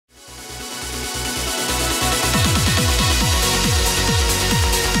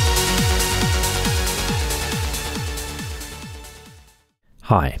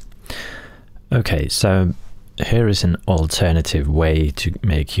Hi. Okay, so here is an alternative way to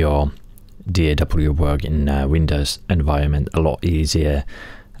make your DAW work in a Windows environment a lot easier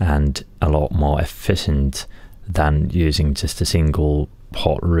and a lot more efficient than using just a single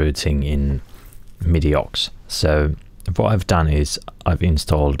port routing in MIDI OX. So what I've done is I've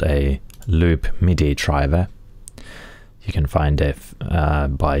installed a loopMIDI driver. You can find it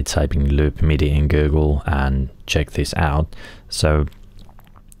by typing loopMIDI in Google and check this out. So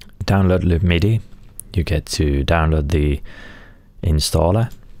download loopMIDI, you get to download the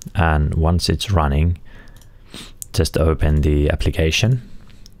installer, and once it's running, just open the application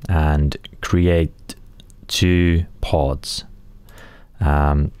and create two ports.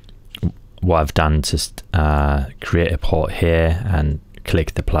 What I've done, just create a port here and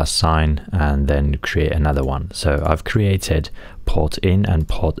click the plus sign and then create another one. So I've created port in and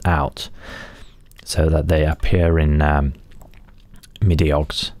port out so that they appear in MIDI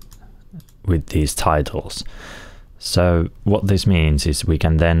OX with these titles. So what this means is we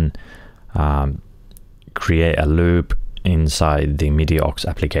can then create a loop inside the MIDI OX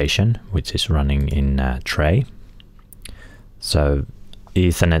application, which is running in Tray. So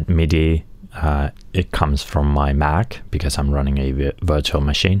Ethernet MIDI, it comes from my Mac because I'm running a virtual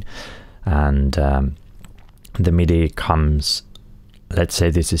machine, and the MIDI comes, let's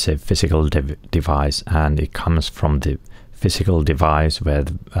say this is a physical device, and it comes from the physical device where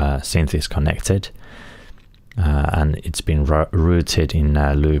the synth is connected, and it's been routed in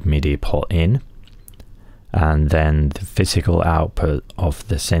loopMIDI port in, and then the physical output of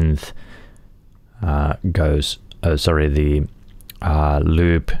the synth the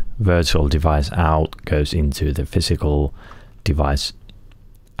loop virtual device out goes into the physical device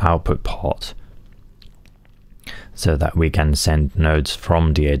output port, so that we can send notes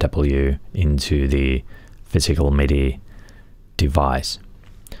from DAW into the physical MIDI device.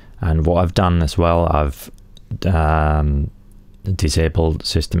 And what I've done as well, I've disabled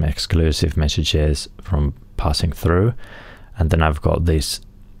system exclusive messages from passing through, and then I've got this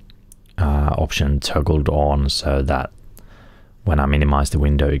option toggled on so that when I minimize the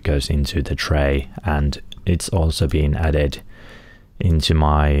window it goes into the tray, and it's also been added into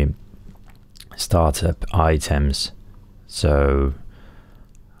my startup items. So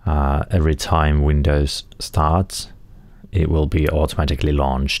every time Windows starts, it will be automatically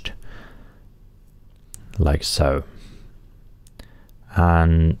launched like so,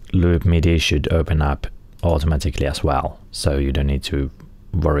 and loopMIDI should open up automatically as well, so you don't need to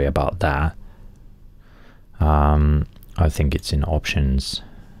worry about that. I think it's in options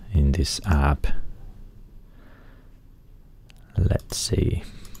in this app. Let's see.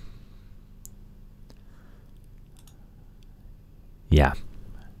 Yeah,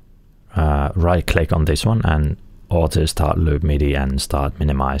 right click on this one and auto start loopMIDI and start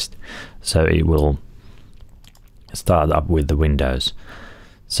minimized, so it will start up with the windows.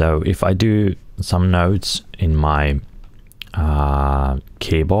 So if I do some notes in my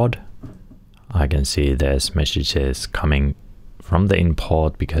keyboard, I can see there's messages coming from the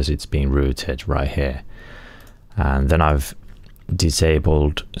import because it's being routed right here, and then I've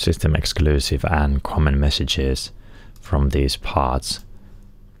disabled system exclusive and common messages from these parts.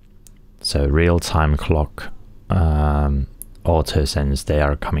 So real-time clock, auto sense, they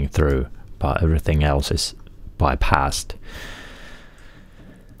are coming through, but everything else is bypassed.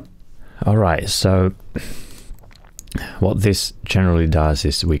 All right, so what this generally does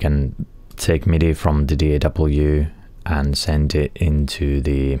is we can take MIDI from the DAW and send it into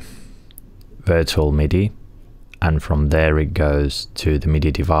the virtual MIDI, and from there it goes to the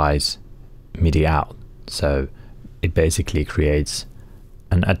MIDI device, MIDI out. So it basically creates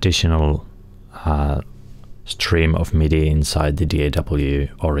an additional stream of MIDI inside the DAW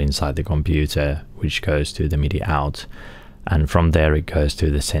or inside the computer, which goes to the MIDI out, and from there it goes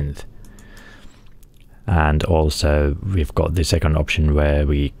to the synth. And also we've got the second option where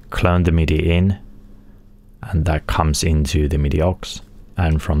we clone the MIDI in, and that comes into the MIDI OX,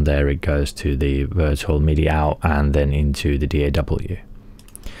 and from there it goes to the virtual MIDI out and then into the DAW.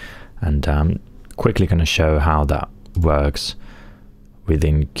 And I'm quickly going to show how that works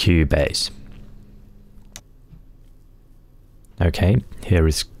within Cubase. Okay, here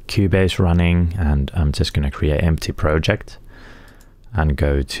is Cubase running, and I'm just going to create an empty project and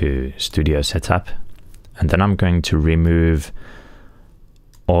go to Studio Setup, and then I'm going to remove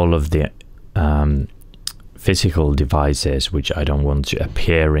all of the physical devices which I don't want to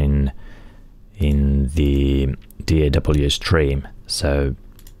appear in the DAW stream. So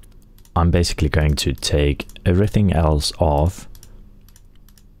I'm basically going to take everything else off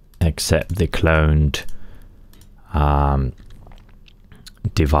except the cloned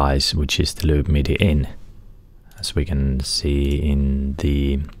device, which is the loopMIDI in, as we can see in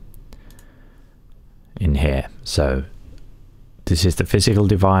here. So this is the physical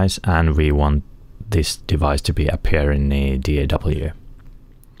device, and we want this device to be appear in the DAW.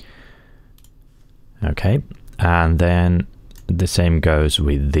 Okay, and then the same goes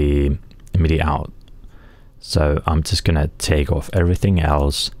with the MIDI out. So I'm just gonna take off everything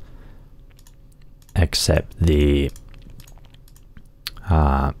else except the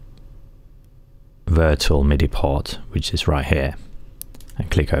virtual MIDI port, which is right here, and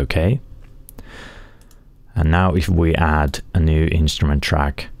click OK. And now if we add a new instrument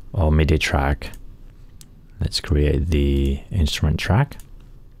track or MIDI track, let's create the instrument track.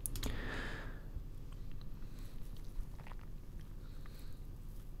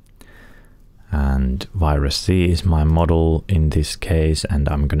 And VirusC is my model in this case, and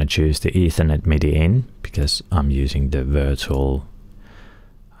I'm going to choose the Ethernet MIDI in because I'm using the virtual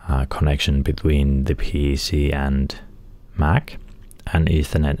connection between the PC and Mac, and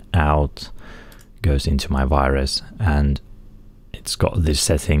Ethernet out goes into my virus, and it's got the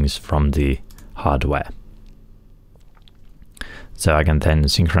settings from the hardware. So I can then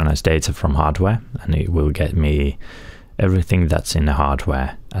synchronize data from hardware, and it will get me everything that's in the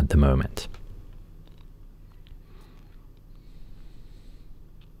hardware at the moment.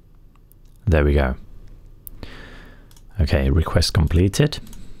 There we go. Okay, request completed,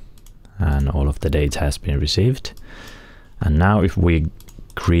 and all of the data has been received. And now if we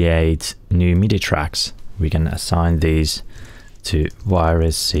create new MIDI tracks, we can assign these to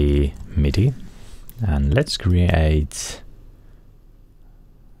VirusC MIDI, and let's create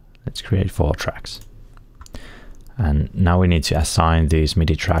 4 tracks. And now we need to assign these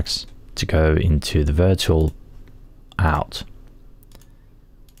MIDI tracks to go into the virtual out.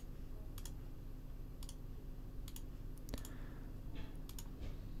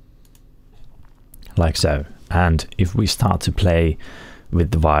 Like so. And if we start to play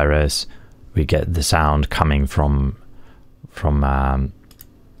with the virus, we get the sound coming from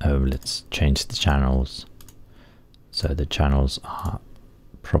let's change the channels so the channels are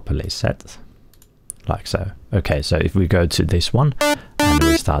properly set, like so. Okay, so if we go to this one and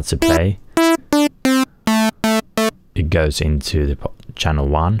we start to play, it goes into the channel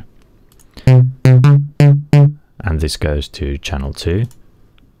 1, and this goes to channel 2.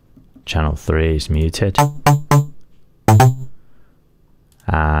 Channel 3 is muted,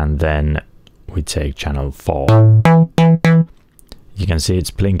 and then we take channel 4. You can see it's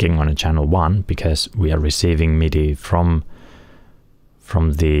blinking on a channel 1 because we are receiving MIDI from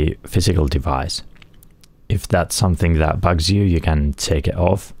the physical device. If that's something that bugs you, you can take it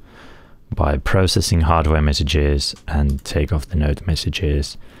off by processing hardware messages and take off the note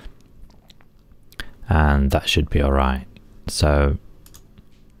messages, and that should be alright. So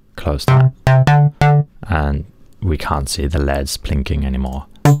close that, and we can't see the LEDs blinking anymore.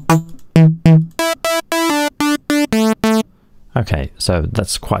 Okay, so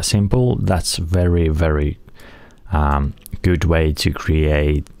that's quite simple. That's very good way to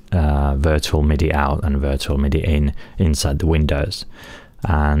create virtual MIDI out and virtual MIDI in inside the Windows.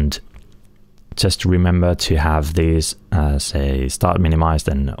 And just remember to have these say start minimized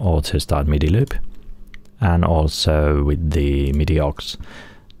and auto start MIDI loop, and also with the MIDI aux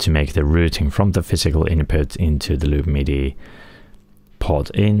to make the routing from the physical input into the loopMIDI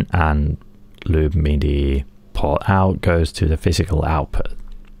port in, and loopMIDI port out goes to the physical output.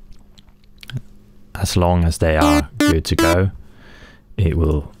 As long as they are good to go, it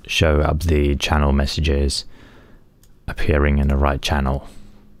will show up the channel messages appearing in the right channel.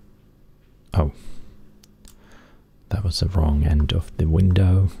 Oh, that was the wrong end of the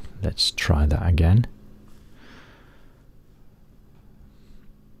window. Let's try that again.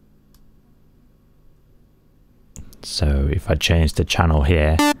 So if I change the channel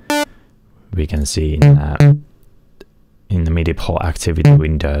here, we can see in the MIDI port activity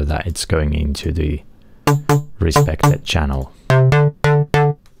window that it's going into the respected channel.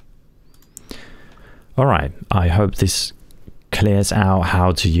 Alright, I hope this clears out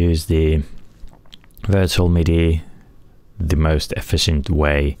how to use the virtual MIDI the most efficient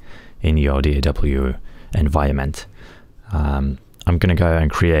way in your DAW environment. I'm going to go and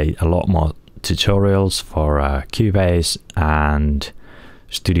create a lot more tutorials for Cubase and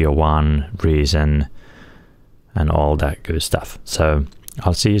Studio One, Reason, and all that good stuff. So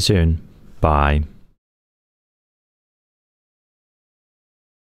I'll see you soon. Bye.